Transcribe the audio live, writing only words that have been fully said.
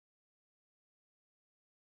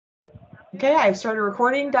Okay, I've started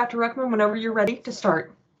recording. Dr. Ruckman, whenever you're ready to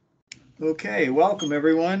start. Okay, welcome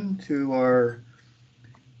everyone to our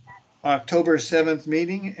October 7th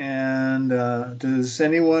meeting. And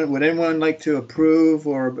would anyone like to approve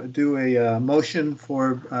or do a motion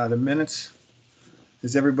for the minutes?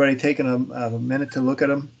 Has everybody taken a minute to look at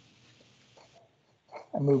them?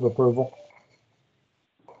 I move approval.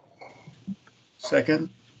 Second?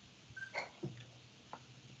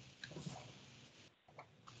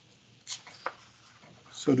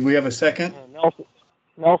 So do we have a second?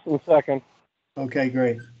 Nelson second. Okay,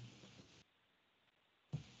 great.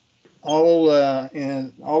 All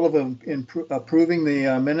of them approving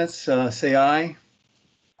the minutes, say aye.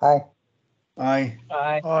 Aye. Aye.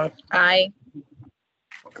 Aye. Aye.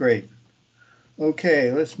 Great.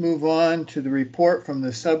 Okay, let's move on to the report from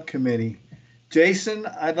the subcommittee. Jason,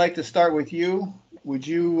 I'd like to start with you. Would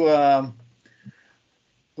you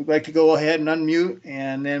would like to go ahead and unmute,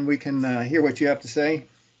 and then we can hear what you have to say?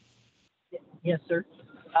 Yes, sir.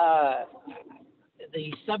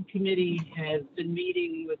 The subcommittee has been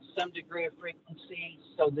meeting with some degree of frequency,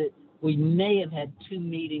 so that we may have had 2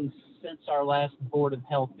 meetings since our last Board of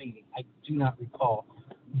Health meeting. I do not recall,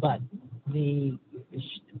 but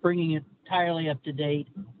bringing it entirely up to date,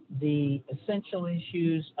 the essential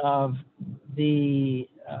issues of the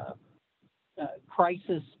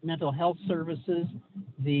crisis mental health services,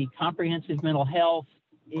 the comprehensive mental health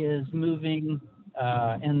is moving,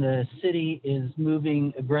 and the city is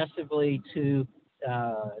moving aggressively to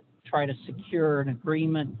try to secure an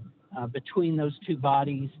agreement between those 2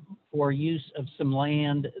 bodies for use of some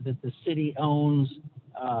land that the city owns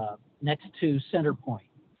next to Centerpoint.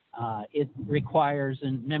 It requires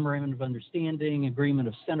a memorandum of understanding, agreement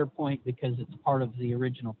of Centerpoint, because it's part of the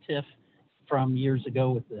original TIF from years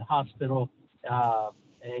ago with the hospital, a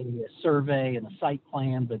survey and a site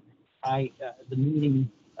plan. But the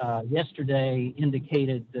meeting yesterday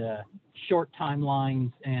indicated short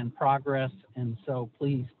timelines and progress, and so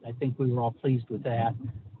I think we were all pleased with that.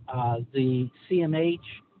 The CMH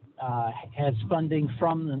has funding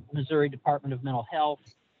from the Missouri Department of Mental Health,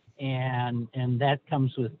 and that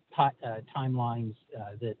comes with timelines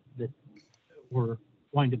that we're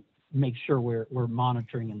going to make sure we're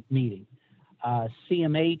monitoring and meeting.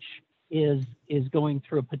 CMH is going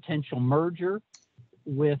through a potential merger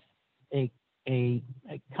with a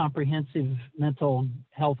comprehensive mental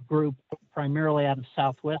health group, primarily out of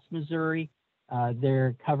Southwest Missouri.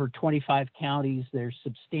 They're covered 25 counties. They're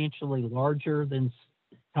substantially larger than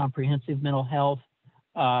comprehensive mental health.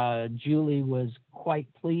 Julie was quite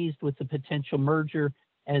pleased with the potential merger,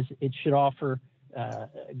 as it should offer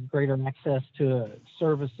greater access to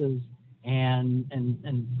services, and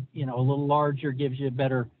a little larger gives you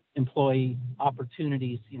better employee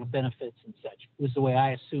opportunities, benefits and such, was the way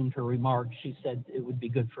I assumed her remarks. She said it would be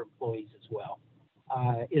good for employees as well.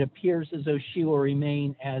 It appears as though she will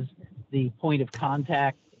remain as the point of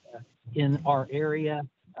contact in our area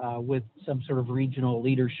with some sort of regional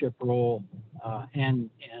leadership role, and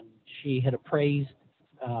she had appraised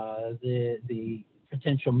the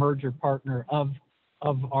potential merger partner of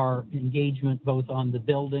our engagement, both on the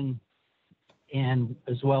building and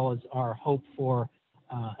as well as our hope for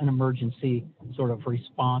an emergency sort of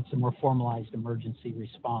response, a more formalized emergency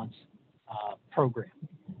response program.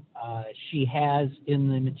 She has, in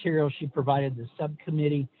the material she provided the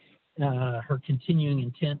subcommittee, her continuing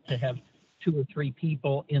intent to have 2 or 3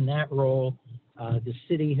 people in that role. The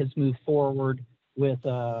city has moved forward with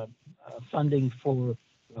funding for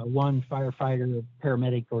 1 firefighter,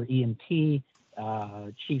 paramedic, or EMT.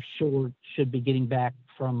 Chief Short should be getting back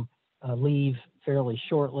from leave fairly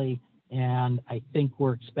shortly, and I think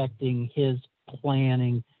we're expecting his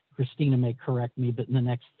planning, Christina may correct me, but in the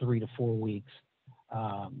next 3 to 4 weeks.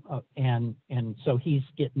 And so he's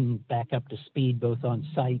getting back up to speed, both on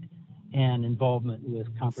site and involvement with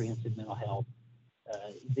comprehensive mental health.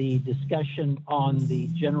 The discussion on the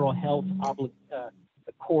general health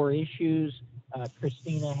core issues,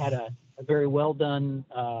 Christina had a very well done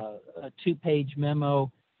 2-page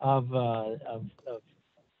memo of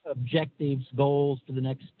objectives, goals for the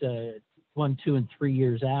next 1, 2, and 3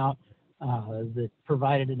 years out that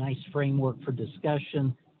provided a nice framework for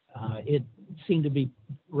discussion. It seemed to be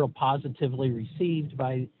real positively received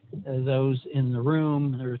by those in the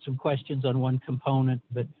room. There were some questions on one component,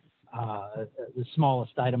 but the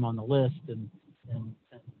smallest item on the list, and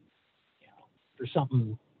there's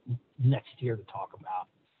something next year to talk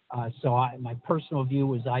about. So my personal view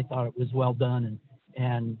was I thought it was well done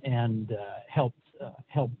and helped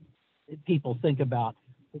people think about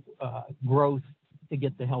growth to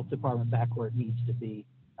get the health department back where it needs to be.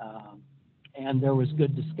 And there was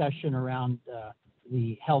good discussion around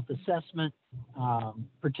the health assessment.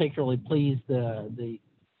 Particularly pleased the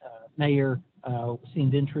mayor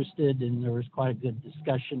seemed interested, and there was quite a good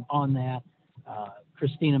discussion on that.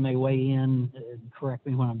 Christina may weigh in, correct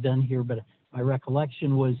me when I'm done here, but my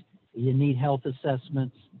recollection was you need health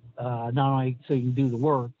assessments, not only so you can do the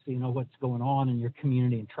work, so you know what's going on in your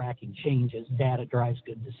community and tracking changes. Data drives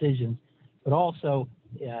good decisions, but also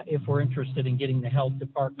if we're interested in getting the health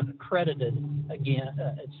department accredited again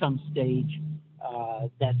at some stage,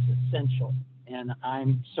 that's essential. And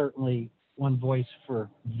I'm certainly one voice for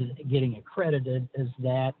getting accredited, is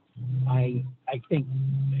that I think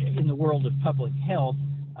in the world of public health,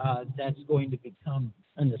 that's going to become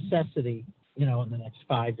a necessity, in the next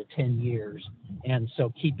 5 to 10 years. And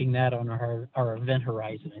so keeping that on our event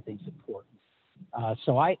horizon, I think, is important.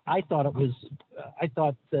 So I thought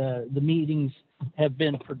the meetings have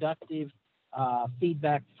been productive.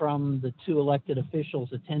 Feedback from the 2 elected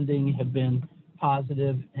officials attending have been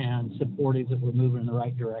positive and supportive that we're moving in the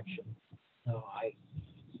right direction. So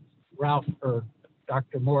Ralph or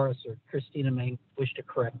Dr. Morris or Christina may wish to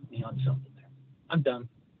correct me on something there. I'm done.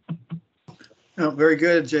 Oh, very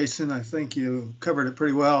good, Jason. I think you covered it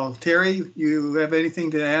pretty well. Terry, you have anything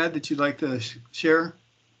to add that you'd like to share?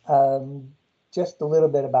 Just a little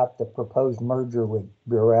bit about the proposed merger with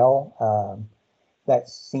Burrell. That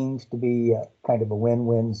seems to be kind of a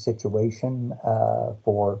win-win situation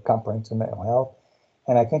for comprehensive mental health.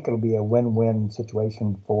 And I think it'll be a win-win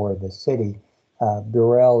situation for the city.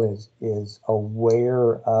 Burrell is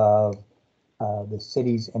aware of the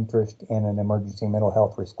city's interest in an emergency mental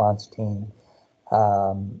health response team.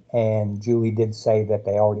 And Julie did say that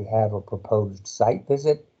they already have a proposed site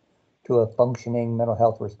visit to a functioning mental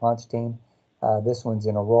health response team. This one's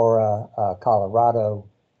in Aurora, Colorado,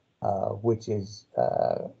 which is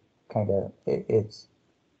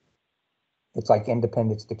it's like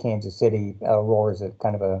Independence to Kansas City. Aurora is a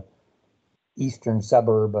kind of a eastern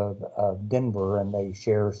suburb of Denver, and they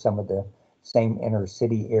share some of the same inner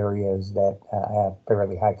city areas that have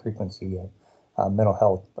fairly high frequency of mental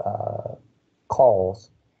health calls.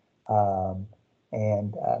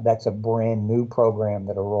 And that's a brand new program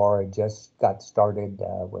that Aurora just got started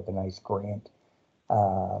with a nice grant.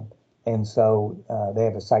 And so they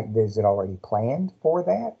have a site visit already planned for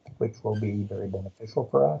that, which will be very beneficial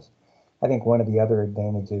for us. I think one of the other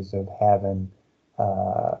advantages of having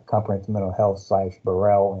comprehensive mental health /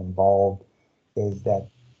 Burrell involved is that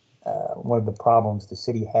one of the problems the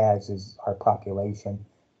city has is our population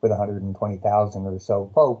with 120,000 or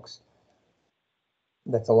so folks.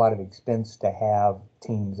 That's a lot of expense to have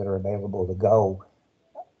teams that are available to go.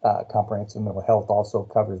 Comprehensive mental health also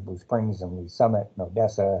covers Blue Springs and Lee Summit and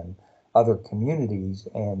Odessa and other communities.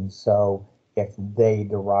 And so if they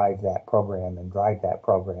derive that program and drive that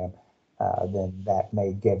program, then that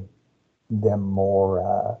may give them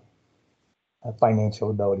more financial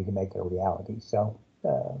ability to make it a reality. So,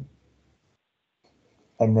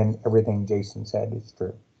 and then everything Jason said is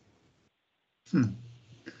true.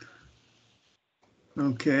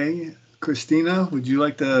 Okay, Christina, would you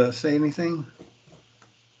like to say anything?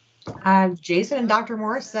 Jason and Dr.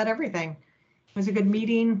 Morris said everything. It was a good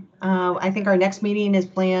meeting. I think our next meeting is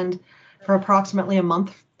planned for approximately a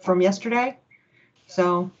month from yesterday.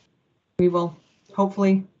 So we will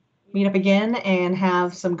hopefully meet up again and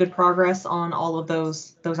have some good progress on all of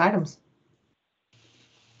those items.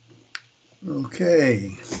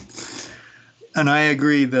 Okay. And I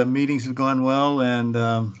agree, the meetings have gone well, and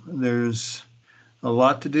there's a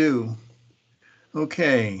lot to do.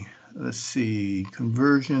 Okay, let's see,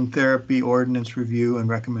 conversion therapy ordinance review and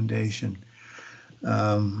recommendation.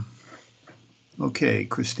 Okay,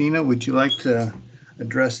 Christina, would you like to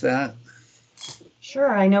address that?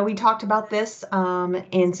 Sure. I know we talked about this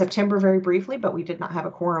in September very briefly, but we did not have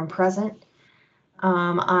a quorum present.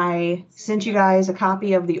 I sent you guys a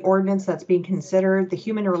copy of the ordinance that's being considered. The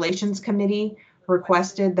Human Relations Committee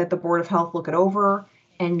requested that the Board of Health look it over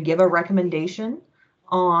and give a recommendation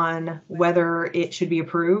on whether it should be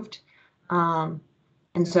approved. And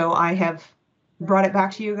so I have brought it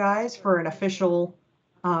back to you guys for an official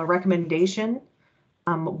recommendation.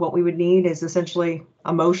 What we would need is essentially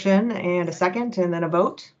a motion and a second and then a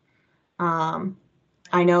vote.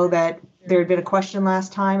 I know that there had been a question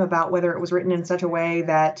last time about whether it was written in such a way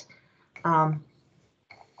that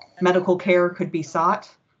medical care could be sought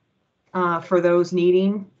for those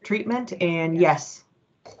needing treatment. And yes,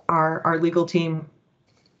 our legal team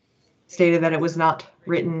stated that it was not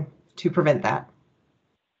written to prevent that.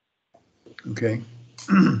 Okay.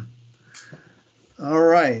 All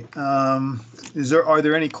right. Are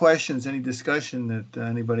there any questions, any discussion that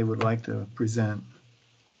anybody would like to present?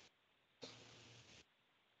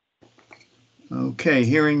 Okay,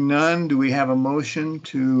 hearing none, do we have a motion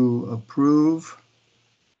to approve?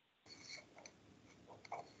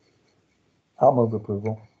 I'll move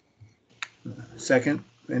approval. Second,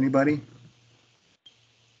 anybody?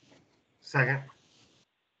 Second.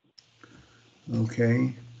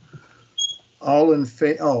 Okay. All in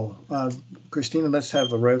Christina, let's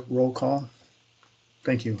have a roll call.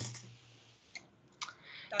 Thank you.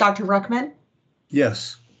 Dr. Ruckman,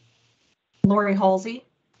 Yes. Lori Halsey,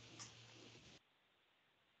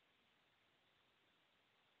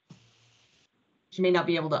 she may not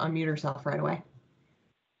be able to unmute herself right away.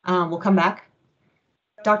 We'll come back.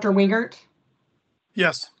 Dr. Wingert,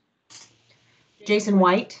 Yes. Jason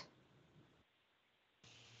White,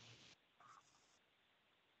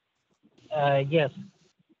 Yes.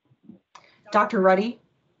 Dr. Ruddy,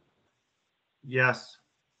 Yes.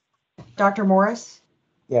 Dr. Morris,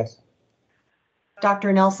 Yes.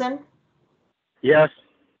 Dr. Nelson, Yes.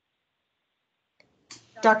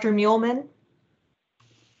 Dr. Muehlman,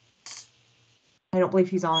 I don't believe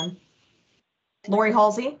he's on. Lori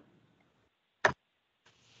Halsey,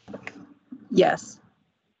 Yes.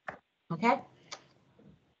 okay.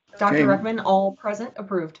 Dr. Okay. Ruckman, all present,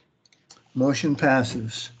 approved. Motion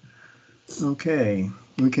passes. Okay,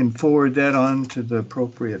 we can forward that on to the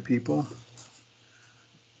appropriate people.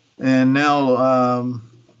 And now,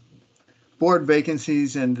 board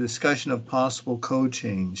vacancies and discussion of possible code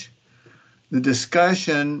change. The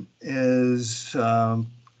discussion is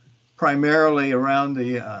primarily around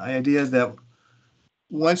the idea that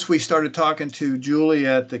once we started talking to Julie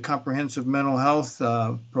at the Comprehensive Mental Health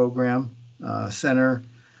Program Center,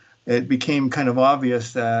 it became kind of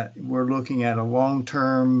obvious that we're looking at a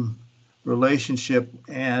long-term relationship,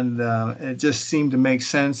 and it just seemed to make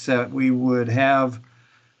sense that we would have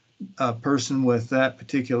a person with that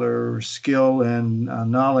particular skill and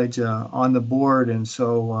knowledge on the board. And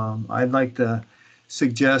so I'd like to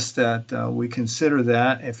suggest that we consider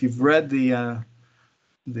that. If you've read the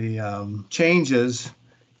changes,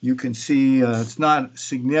 you can see it's not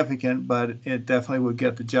significant, but it definitely would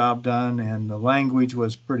get the job done, and the language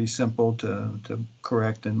was pretty simple to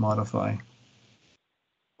correct and modify.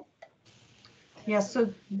 Yes,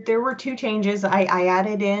 so there were two changes. I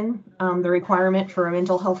added in the requirement for a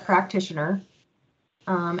mental health practitioner.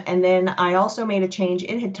 And then I also made a change.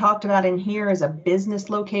 It had talked about in here as a business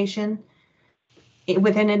location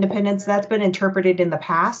within Independence. That's been interpreted in the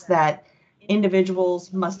past that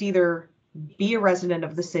individuals must either be a resident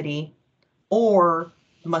of the city or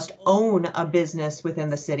must own a business within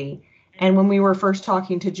the city. And when we were first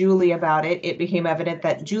talking to Julie about it, it became evident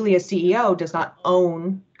that Julie, as CEO, does not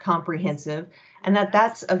own Comprehensive, and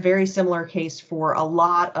that's a very similar case for a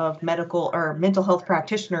lot of medical or mental health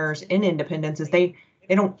practitioners in Independence. Is they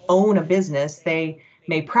don't own a business. They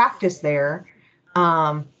may practice there,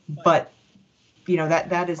 but you know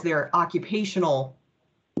that is their occupational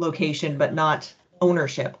location, but not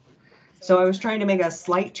ownership. So I was trying to make a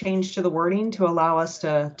slight change to the wording to allow us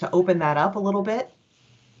to open that up a little bit.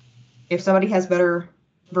 If somebody has better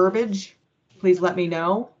verbiage, please let me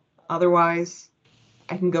know. Otherwise,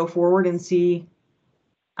 I can go forward and see.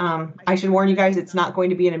 I should warn you guys, it's not going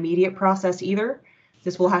to be an immediate process either.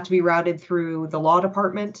 This will have to be routed through the law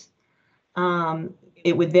department.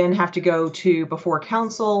 It would then have to go to before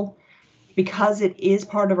council. Because it is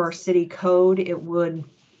part of our city code, it would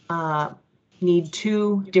need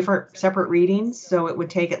two different separate readings. So it would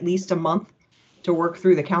take at least a month to work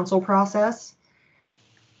through the council process.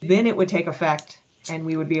 Then it would take effect and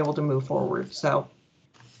we would be able to move forward. So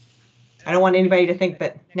I don't want anybody to think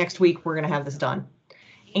that next week we're going to have this done.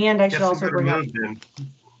 And I should also bring up,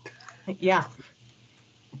 yeah.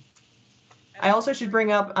 I also should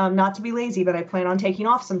bring up, not to be lazy, but I plan on taking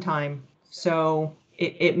off some time. So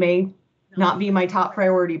it may not be my top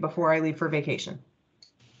priority before I leave for vacation.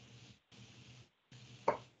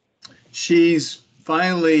 She's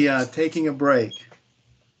finally taking a break.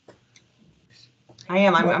 I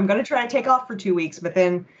am. I'm going to try to take off for 2 weeks, but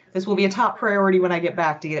then this will be a top priority when I get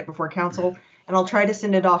back to get it before council. And I'll try to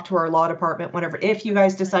send it off to our law department whenever, if you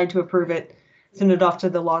guys decide to approve it, send it off to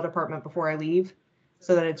the law department before I leave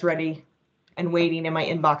so that it's ready and waiting in my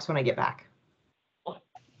inbox when I get back.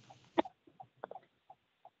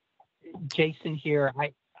 Jason here.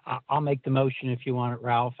 I'll make the motion if you want it,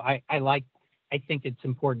 Ralph. I think it's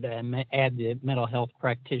important to add the mental health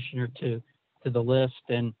practitioner to the list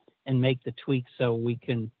and make the tweaks so we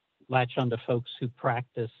can latch onto folks who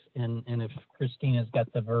practice. And if Christina's got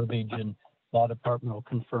the verbiage and law department will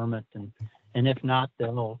confirm it. And if not,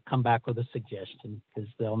 they'll come back with a suggestion because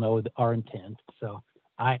they'll know our intent. So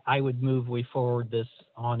I would move we forward this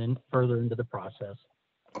on and further into the process.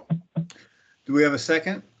 Do we have a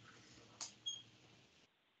second?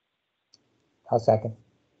 I'll second.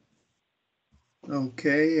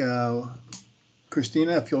 Okay,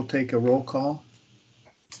 Christina, if you'll take a roll call.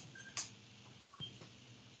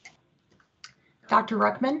 Dr.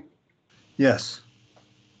 Ruckman, Yes.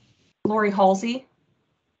 Lori Halsey,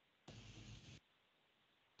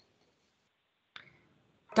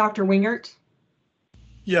 Dr. Wingert.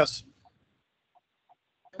 Yes.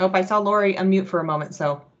 Oh, I saw Lori unmute for a moment,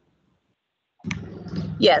 so.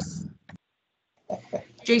 Yes.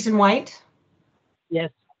 Jason White, Yes.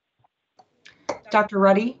 Dr.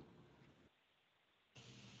 Ruddy,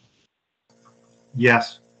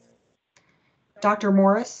 Yes. Dr.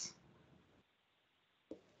 Morris,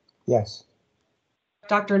 Yes.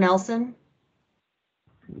 Dr. Nelson,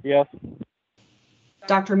 Yes.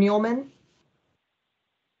 Dr. Muehlman.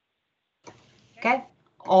 Okay,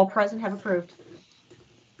 all present have approved.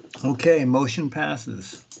 Okay, motion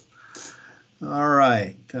passes. All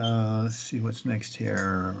right, let's see what's next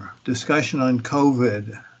here. Discussion on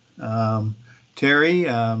COVID. Terry,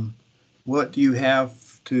 what do you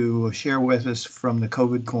have to share with us from the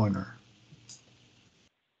COVID corner?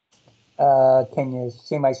 Can you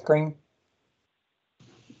see my screen?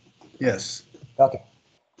 Yes. Okay.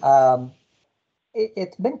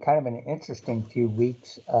 It's been kind of an interesting few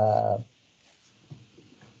weeks.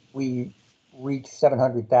 We reached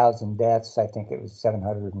 700,000 deaths. I think it was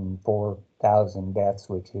 704,000 deaths,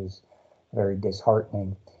 which is very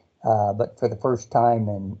disheartening. But for the first time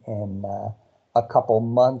in a couple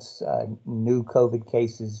months, new COVID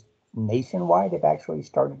cases nationwide have actually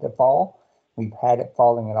started to fall. We've had it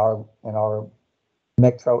falling in our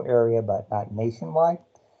metro area, but not nationwide.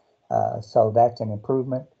 So that's an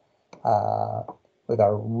improvement. With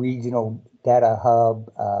our regional data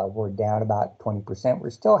hub, we're down about 20%. We're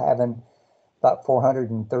still having about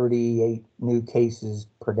 438 new cases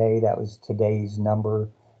per day. That was today's number.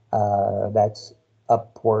 That's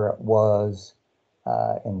up where it was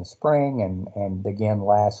in the spring and again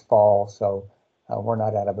last fall. So we're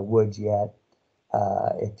not out of the woods yet.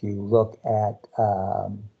 If you look at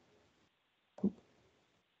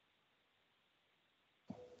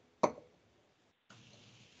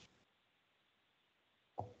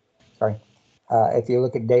if you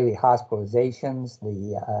look at daily hospitalizations,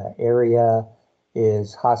 the area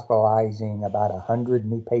is hospitalizing about 100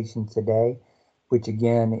 new patients a day, which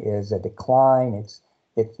again is a decline.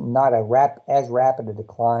 It's not as rapid a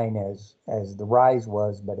decline as the rise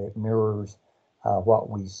was, but it mirrors what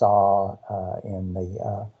we saw in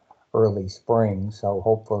the early spring. So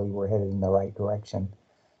hopefully we're headed in the right direction.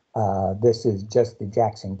 This is just the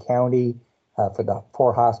Jackson County. For the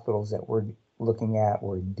 4 hospitals that we're looking at,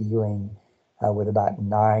 we're dealing with about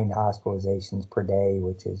 9 hospitalizations per day,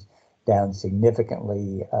 which is down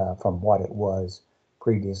significantly from what it was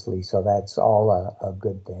previously. So that's all a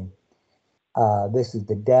good thing. This is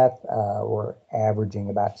the death. We're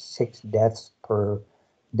averaging about 6 deaths per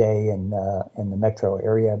day in the metro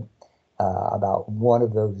area. About 1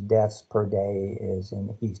 of those deaths per day is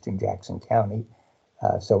in eastern Jackson County.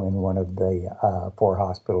 So in one of the 4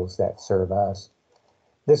 hospitals that serve us.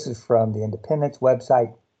 This is from the Independence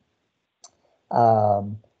website.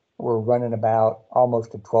 We're running about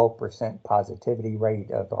almost a 12% positivity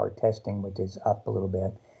rate of our testing, which is up a little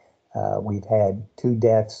bit. We've had 2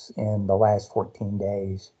 deaths in the last 14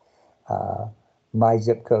 days. My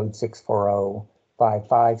zip code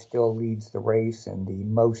 64055 still leads the race in the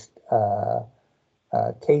most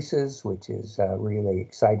cases, which is really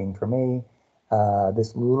exciting for me.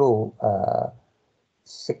 This little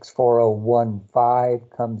 64015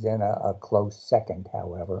 comes in a close second,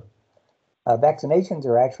 however. Vaccinations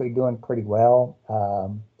are actually doing pretty well.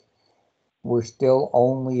 We're still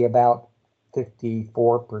only about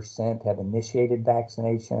 54% have initiated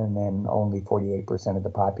vaccination, and only 48% of the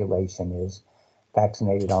population is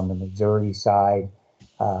vaccinated on the Missouri side.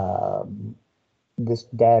 This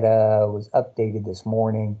data was updated this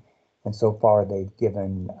morning, and so far they've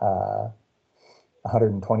given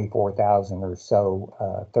 124,000 or so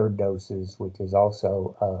third doses, which is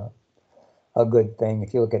also a good thing.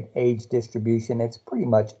 If you look at age distribution, it's pretty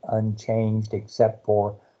much unchanged, except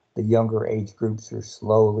for the younger age groups are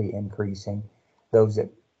slowly increasing. Those at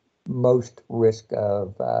most risk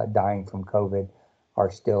of dying from COVID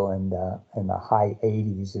are still in the high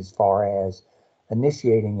 80s as far as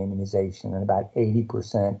initiating immunization, and about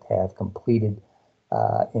 80% have completed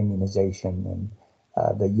immunization. And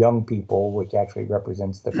the young people, which actually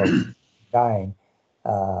represents the folks dying,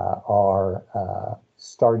 are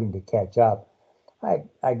starting to catch up.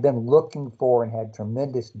 I've been looking for and had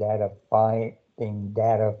tremendous data finding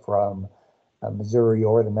data from Missouri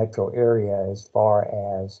or the metro area as far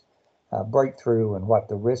as breakthrough and what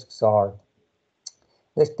the risks are.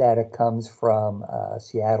 This data comes from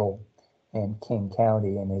Seattle and King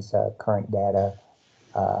County and is current data.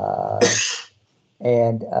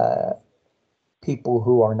 And people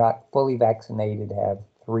who are not fully vaccinated have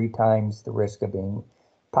 3 times the risk of being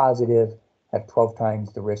positive, have 12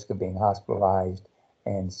 times the risk of being hospitalized,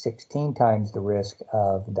 and 16 times the risk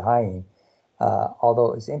of dying.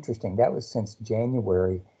 Although it's interesting, that was since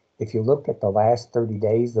January. If you looked at the last 30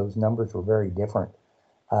 days, those numbers were very different.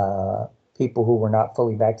 People who were not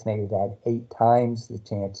fully vaccinated had 8 times the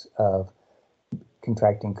chance of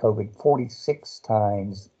contracting COVID, 46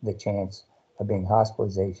 times the chance of being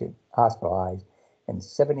hospitalized, and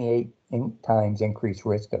 78 times increased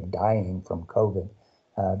risk of dying from COVID.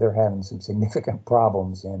 They're having some significant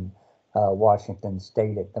problems in Washington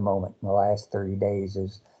State at the moment. In the last 30 days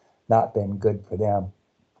has not been good for them.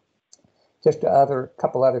 Just a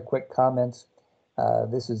couple other quick comments.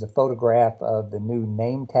 This is a photograph of the new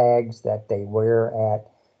name tags that they wear at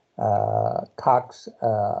Cox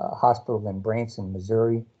Hospital in Branson,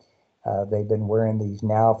 Missouri. They've been wearing these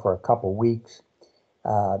now for a couple weeks.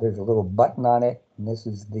 There's a little button on it, and this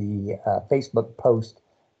is the Facebook post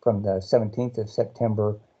from the 17th of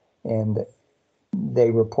September, and they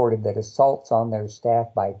reported that assaults on their staff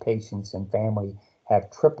by patients and family have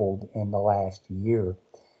tripled in the last year.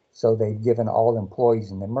 So they've given all employees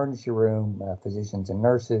in the emergency room, physicians and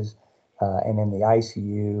nurses, and in the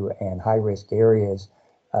ICU and high-risk areas,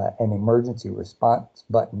 an emergency response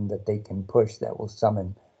button that they can push that will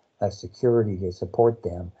summon security to support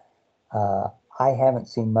them. I haven't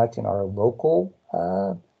seen much in our local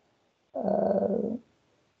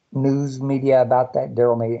news media about that.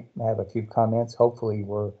 Daryl may have a few comments. Hopefully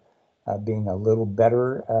we're being a little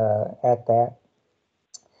better at that.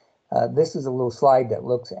 This is a little slide that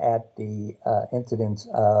looks at the incidence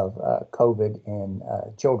of COVID in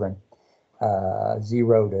children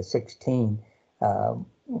 0 to 16.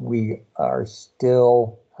 We are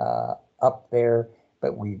still up there,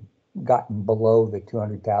 but we've gotten below the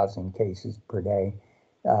 200,000 cases per day.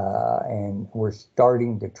 And we're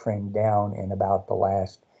starting to trend down in about the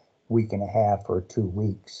last week and a half or 2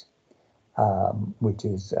 weeks, which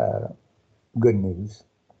is good news.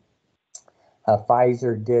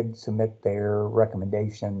 Pfizer did submit their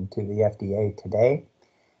recommendation to the FDA today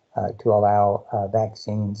to allow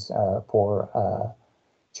vaccines for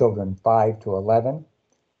children 5 to 11.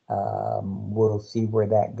 We'll see where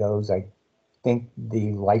that goes. I think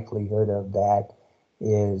the likelihood of that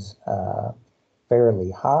is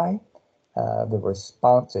fairly high. The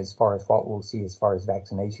response as far as what we'll see as far as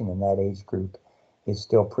vaccination in that age group is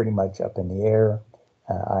still pretty much up in the air.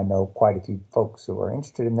 I know quite a few folks who are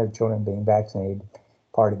interested in their children being vaccinated.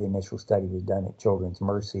 Part of the initial study was done at Children's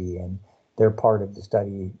Mercy, and their part of the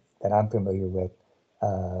study that I'm familiar with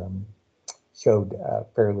showed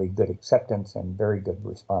fairly good acceptance and very good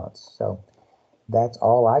response. So that's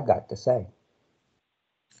all I've got to say.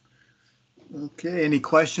 Okay, any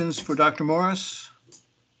questions for Dr. Morris?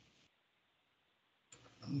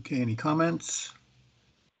 Okay, any comments?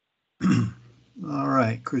 All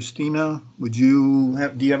right, Christina, do you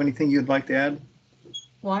have anything you'd like to add?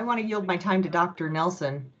 Well, I want to yield my time to Dr.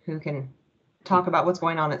 Nelson, who can talk about what's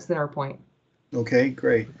going on at Centerpoint. Okay,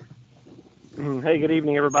 great. Hey, good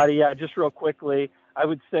evening, everybody. Yeah, just real quickly, I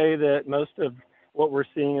would say that most of what we're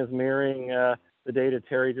seeing is mirroring the data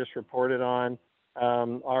Terry just reported on.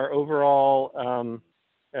 Our overall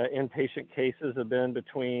inpatient cases have been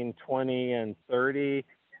between 20 and 30.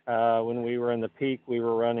 When we were in the peak, we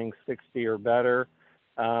were running 60 or better.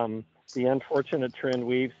 The unfortunate trend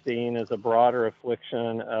we've seen is a broader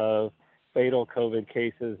affliction of fatal COVID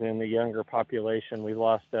cases in the younger population. We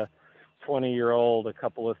lost a 20-year-old, a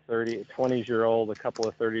couple of 20s-year-old, a couple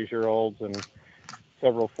of 30s-year-olds, and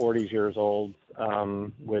several 40s-year-olds,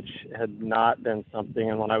 which had not been something.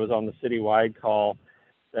 And when I was on the citywide call,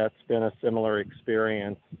 that's been a similar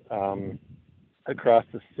experience across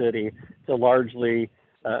the city. It's largely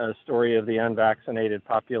a story of the unvaccinated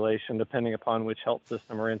population, depending upon which health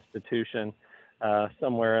system or institution,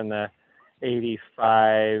 somewhere in the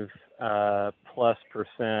 85 plus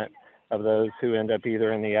 % of those who end up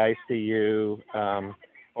either in the ICU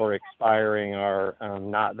or expiring are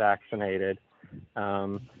not vaccinated.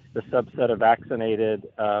 The subset of vaccinated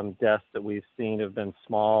deaths that we've seen have been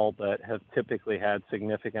small, but have typically had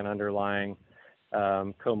significant underlying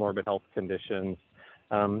comorbid health conditions.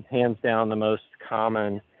 Hands down, the most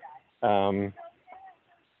common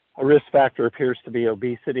risk factor appears to be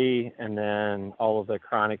obesity, and then all of the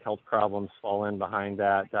chronic health problems fall in behind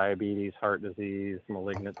that: diabetes, heart disease,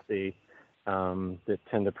 malignancy, that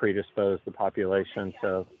tend to predispose the population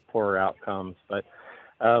to poorer outcomes. But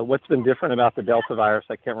What's been different about the Delta virus,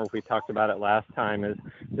 I can't remember if we talked about it last time, is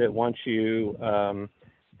that once you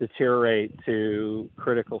deteriorate to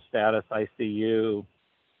critical status ICU,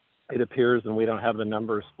 it appears, and we don't have the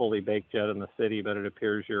numbers fully baked yet in the city, but it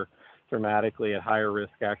appears you're dramatically at higher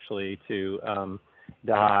risk actually to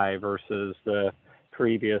die versus the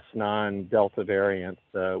previous non-Delta variants.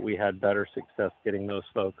 We had better success getting those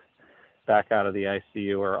folks back out of the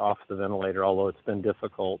ICU or off the ventilator, although it's been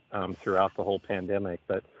difficult throughout the whole pandemic,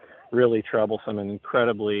 but really troublesome and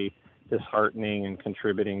incredibly disheartening and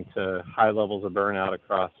contributing to high levels of burnout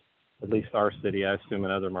across at least our city, I assume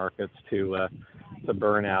in other markets, to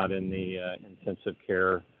burnout in the intensive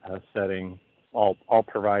care setting. All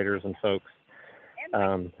providers and folks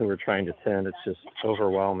who are trying to tend, it's just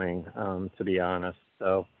overwhelming, to be honest.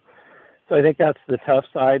 So I think that's the tough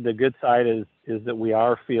side. The good side is that we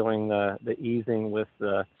are feeling the easing with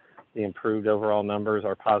the improved overall numbers.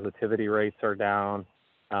 Our positivity rates are down,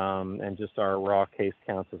 and just our raw case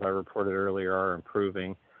counts, as I reported earlier, are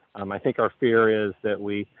improving. I think our fear is that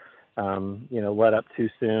we let up too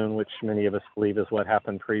soon, which many of us believe is what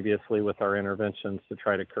happened previously with our interventions to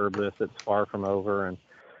try to curb this. It's far from over, and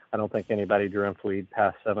I don't think anybody dreamt we'd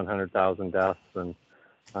pass 700,000 deaths, and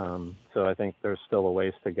so I think there's still a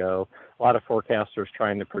ways to go. A lot of forecasters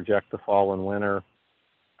trying to project the fall and winter,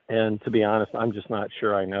 and to be honest, I'm just not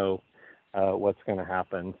sure I know what's going to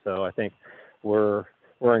happen. So I think we're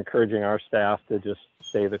encouraging our staff to just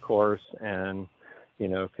stay the course and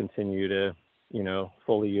continue to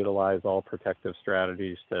fully utilize all protective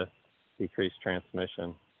strategies to decrease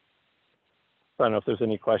transmission. I don't know if there's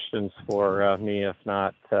any questions for me. If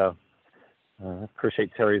not,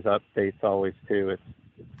 appreciate Terry's updates always too. It's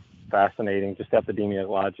fascinating, just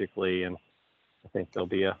epidemiologically, and I think there'll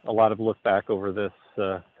be a lot of look back over this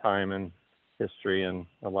time in history and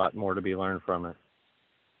a lot more to be learned from it.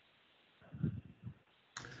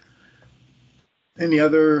 Any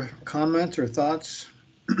other comments or thoughts?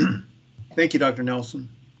 Thank you, Dr. Nelson.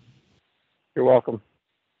 You're welcome.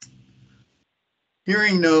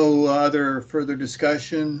 Hearing no other further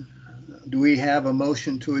discussion, do we have a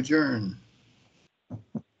motion to adjourn?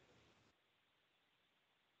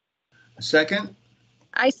 A second?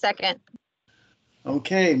 I second.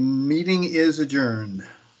 Okay, meeting is adjourned.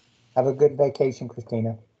 Have a good vacation,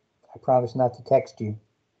 Christina. I promise not to text you.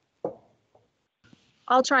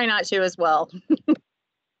 I'll try not to as well.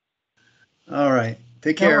 All right,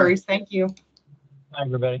 take No care. worries. Thank you. Hi,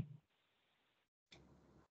 everybody.